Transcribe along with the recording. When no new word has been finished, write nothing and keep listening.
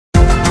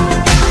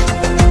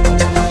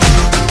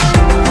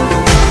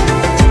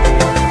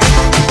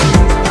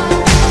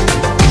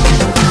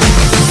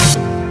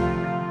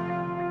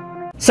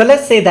So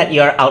let's say that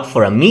you're out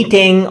for a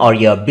meeting or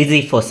you're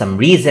busy for some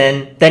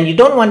reason, then you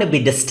don't want to be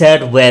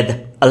disturbed with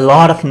a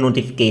lot of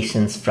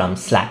notifications from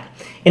Slack.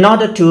 In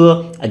order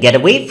to get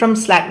away from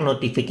Slack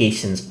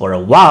notifications for a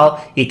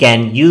while, you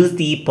can use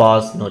the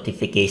pause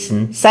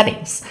notification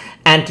settings.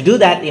 And to do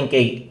that,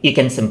 you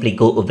can simply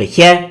go over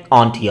here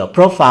onto your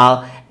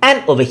profile,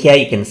 and over here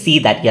you can see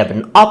that you have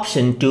an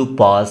option to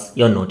pause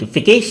your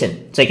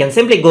notification. So you can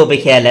simply go over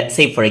here. Let's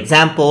say, for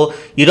example,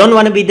 you don't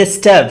want to be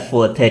disturbed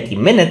for 30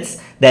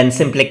 minutes, then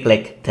simply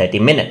click 30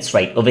 minutes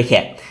right over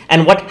here.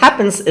 And what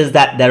happens is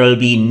that there will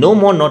be no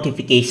more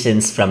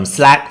notifications from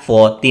Slack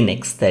for the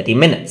next 30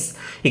 minutes.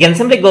 You can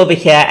simply go over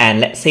here and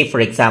let's say, for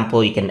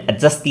example, you can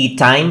adjust the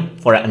time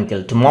for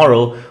until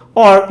tomorrow,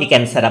 or you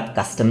can set up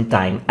custom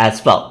time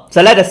as well.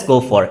 So let us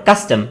go for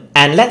custom,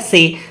 and let's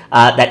say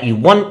that you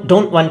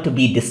don't want to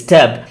be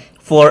disturbed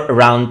for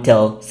around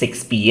till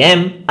 6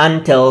 p.m.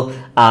 until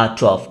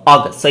 12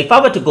 August. So if I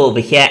were to go over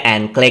here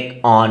and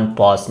click on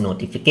pause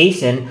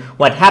notification,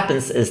 what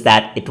happens is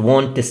that it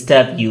won't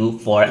disturb you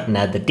for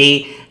another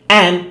day,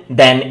 and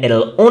then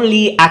it'll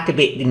only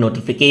activate the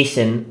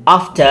notification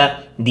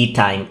after the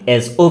time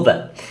is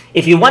over.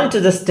 If you want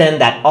to just turn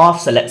that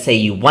off, so let's say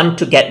you want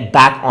to get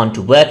back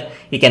onto work,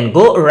 you can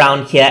go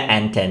around here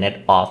and turn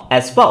it off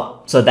as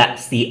well. So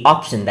that's the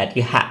option that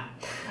you have.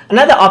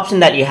 Another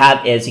option that you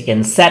have is you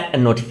can set a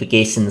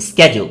notification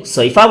schedule.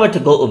 So if I were to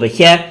go over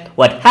here,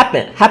 what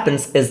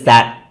happens is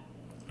that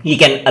you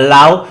can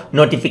allow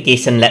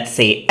notification, let's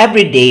say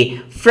every day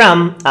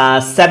from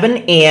 7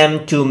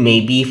 a.m. to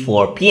maybe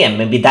 4 p.m.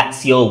 Maybe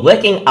that's your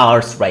working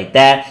hours right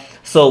there.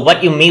 So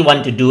what you may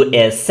want to do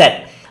is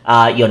set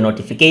your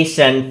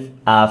notification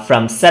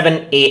from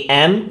 7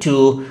 a.m.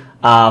 to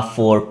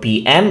 4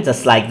 p.m.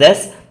 just like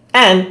this,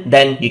 and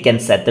then you can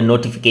set the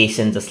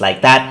notification just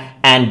like that.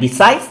 And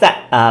besides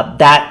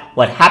that,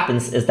 what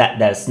happens is that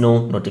there's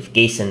no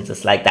notification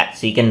just like that.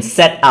 So you can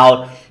set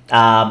out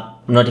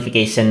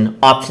notification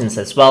options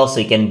as well, so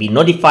you can be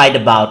notified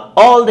about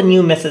all the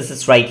new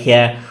messages right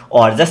here,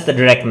 or just the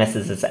direct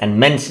messages and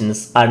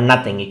mentions are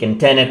nothing. You can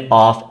turn it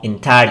off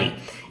entirely.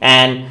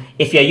 And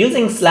if you're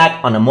using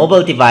Slack on a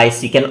mobile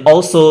device, you can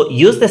also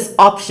use this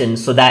option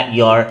so that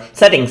your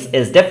settings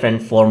is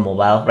different for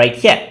mobile right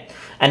here.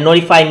 And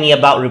notify me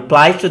about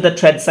replies to the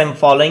threads I'm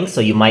following.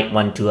 So you might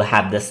want to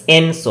have this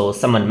in. So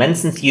someone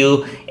mentions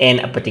you in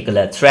a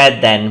particular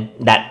thread, then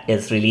that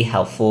is really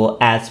helpful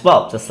as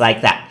well, just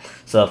like that.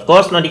 So of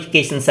course,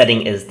 notification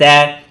setting is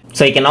there.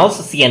 So you can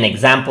also see an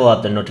example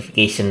of the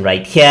notification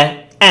right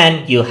here.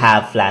 And you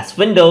have flash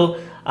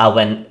window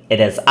when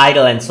it is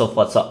idle and so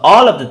forth. So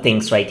all of the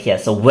things right here.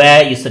 So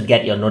where you should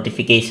get your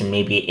notification,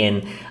 maybe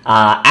in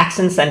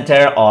Action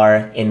Center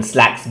or in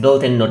Slack's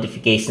built-in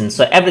notifications.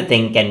 So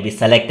everything can be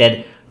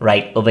selected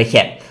right over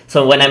here.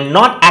 So when I'm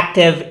not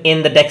active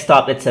in the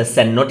desktop, it says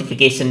send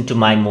notification to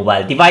my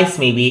mobile device.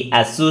 Maybe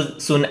as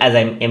soon as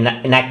I'm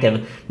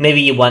inactive,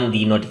 maybe you want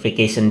the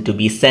notification to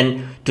be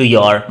sent to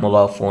your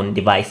mobile phone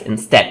device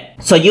instead.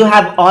 So you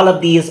have all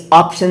of these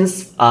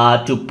options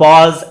to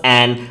pause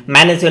and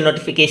manage your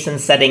notification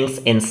settings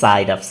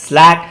inside of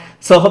Slack.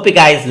 So hope you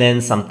guys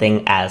learned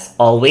something as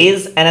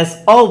always. And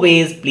as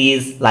always,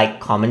 please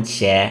like, comment,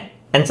 share,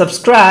 and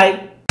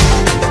subscribe.